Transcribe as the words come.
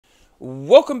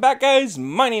Welcome back, guys.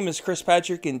 My name is Chris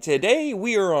Patrick, and today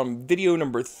we are on video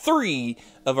number 3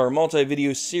 of our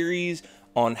multi-video series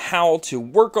on how to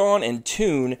work on and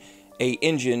tune a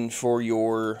engine for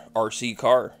your RC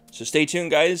car. So stay tuned,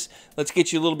 guys. Let's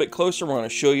get you a little bit closer. We're going to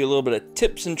show you a little bit of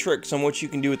tips and tricks on what you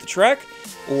can do with the track,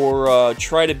 or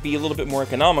try to be a little bit more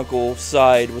economical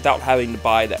side without having to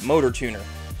buy that motor tuner.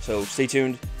 So stay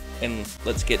tuned, and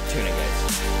let's get tuning,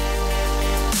 guys.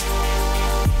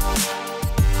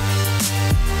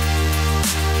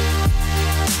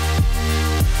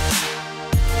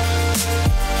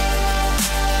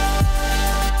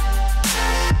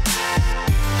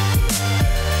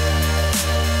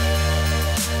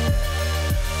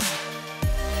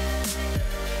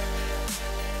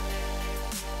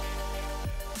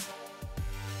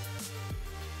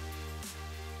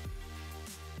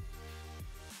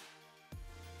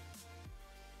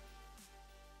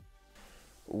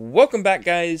 Welcome back,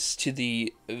 guys, to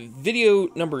the video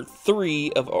number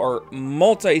 3 of our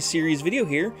multi-series video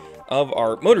here of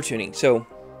our motor tuning. So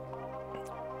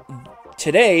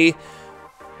today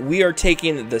we are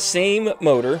taking the same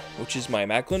motor, which is my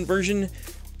Macklin version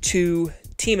 2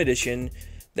 Team Edition,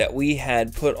 that we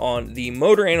had put on the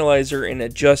motor analyzer and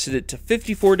adjusted it to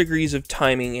 54 degrees of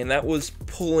timing, and that was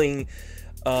pulling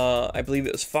I believe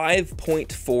it was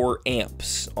 5.4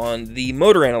 amps on the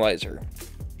motor analyzer.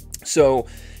 So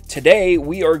today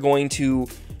we are going to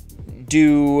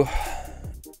do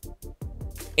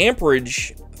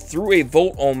amperage through a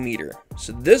volt ohm meter.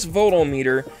 So this volt ohm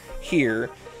meter here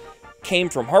came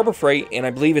from Harbor Freight, and I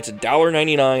believe it's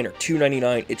 $1.99 or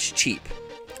 $2.99. It's cheap.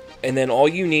 And then all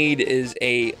you need is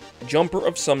a jumper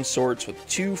of some sorts with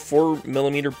 2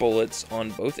 4mm bullets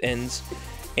on both ends,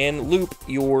 and loop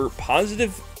your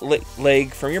positive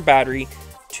leg from your battery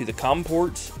to the COM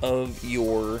port of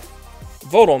your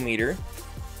volt ohm meter,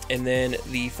 and then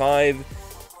the 5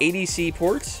 ADC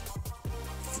port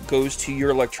goes to your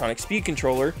electronic speed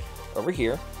controller over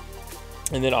here,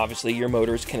 and then obviously your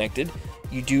motor is connected.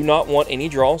 You do not want any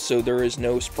draw, so there is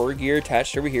no spur gear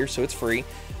attached over here, so it's free.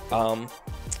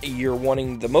 You're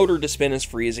wanting the motor to spin as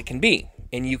free as it can be,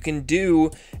 and you can do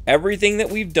everything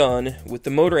that we've done with the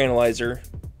motor analyzer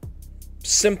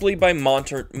simply by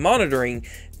monitoring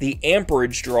the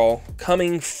amperage draw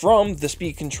coming from the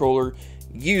speed controller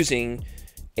using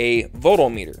a volt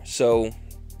ohm meter. So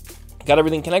got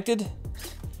everything connected.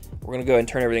 We're gonna go ahead and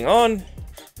turn everything on.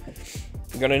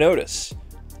 You're gonna notice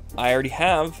I already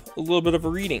have a little bit of a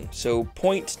reading. So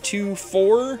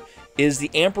 0.24 is the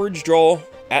amperage draw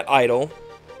at idle,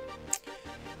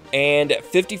 and at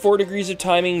 54 degrees of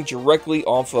timing directly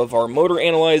off of our motor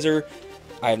analyzer.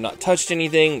 I have not touched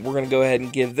anything. We're going to go ahead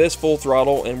and give this full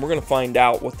throttle, and we're going to find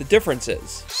out what the difference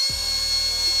is.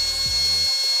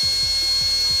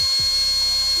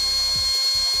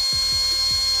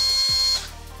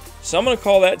 So I'm going to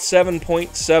call that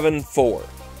 7.74.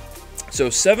 So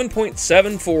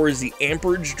 7.74 is the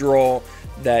amperage draw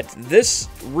that this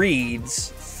reads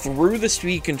through the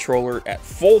speed controller at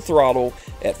full throttle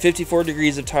at 54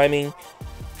 degrees of timing.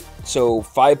 So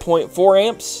 5.4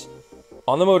 amps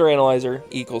on the motor analyzer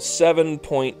equals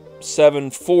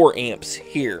 7.74 amps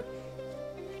here.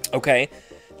 Okay,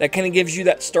 that kind of gives you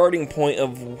that starting point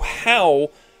of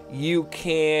how you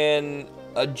can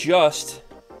adjust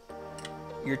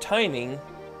your timing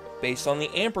based on the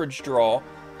amperage draw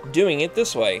doing it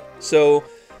this way. So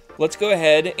let's go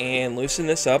ahead and loosen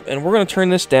this up, and we're going to turn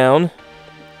this down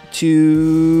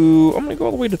to, I'm going to go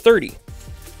all the way to 30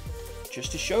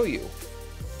 just to show you.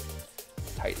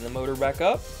 Tighten the motor back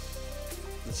up,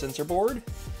 the sensor board,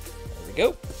 there we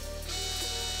go.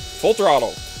 Full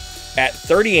throttle at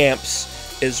 30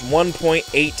 amps is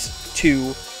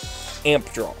 1.82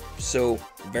 amp draw, so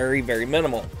very, very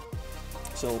minimal.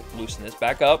 So loosen this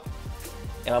back up,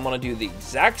 and I'm going to do the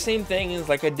exact same thing as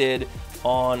like I did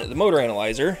on the motor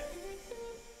analyzer.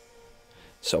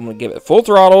 So I'm going to give it full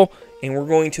throttle, and we're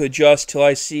going to adjust till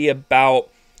I see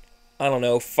about, I don't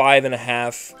know,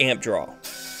 5.5 amp draw.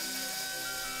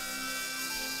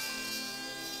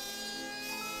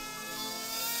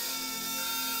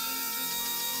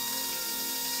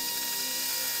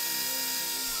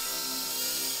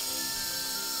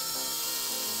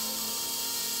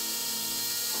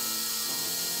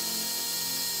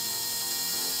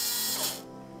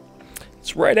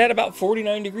 It's right at about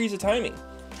 49 degrees of timing.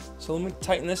 So let me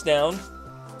tighten this down.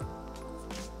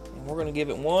 And we're going to give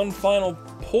it one final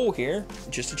pull here,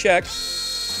 just to check.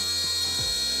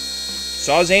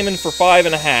 So I was aiming for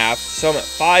 5.5, so I'm at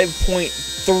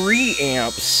 5.3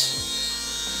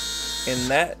 amps. And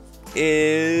that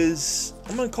is,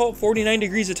 I'm going to call it 49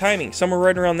 degrees of timing, somewhere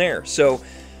right around there. So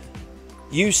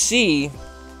you see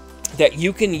that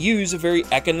you can use a very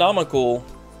economical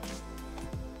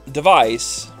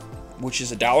device, which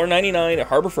is $1.99 at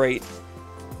Harbor Freight,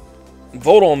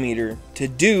 volt-o-meter, to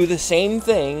do the same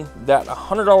thing that a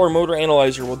 $100 motor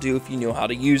analyzer will do if you know how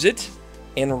to use it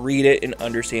and read it and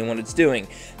understand what it's doing.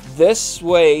 This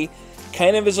way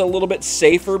kind of is a little bit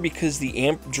safer because the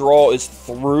amp draw is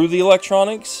through the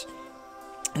electronics,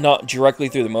 not directly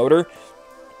through the motor.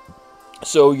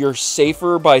 So you're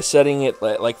safer by setting it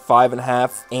at like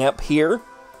 5.5 amp here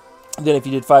than if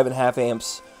you did 5.5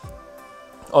 amps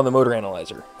on the motor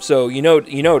analyzer. So you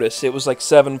notice it was like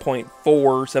 7.4,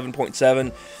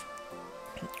 7.7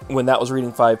 when that was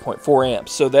reading 5.4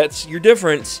 amps. So that's your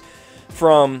difference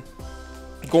from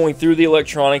going through the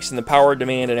electronics and the power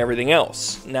demand and everything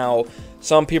else. Now,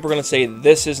 some people are going to say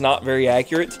this is not very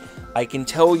accurate. I can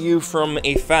tell you from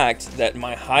a fact that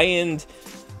my high-end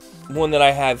one that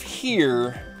I have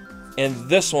here and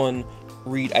this one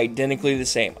read identically the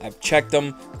same. I've checked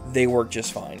them. They work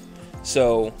just fine.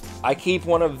 So I keep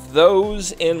one of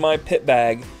those in my pit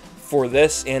bag for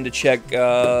this, and to check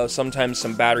sometimes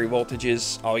some battery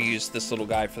voltages. I'll use this little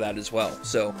guy for that as well.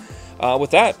 So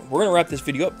with that, we're going to wrap this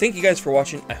video up. Thank you guys for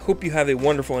watching. I hope you have a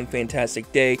wonderful and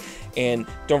fantastic day, and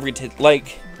don't forget to hit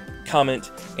like,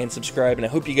 comment, and subscribe. And I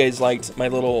hope you guys liked my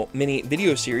little mini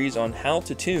video series on how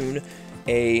to tune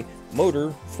a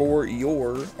motor for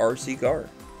your RC car.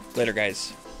 Later,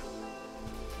 guys.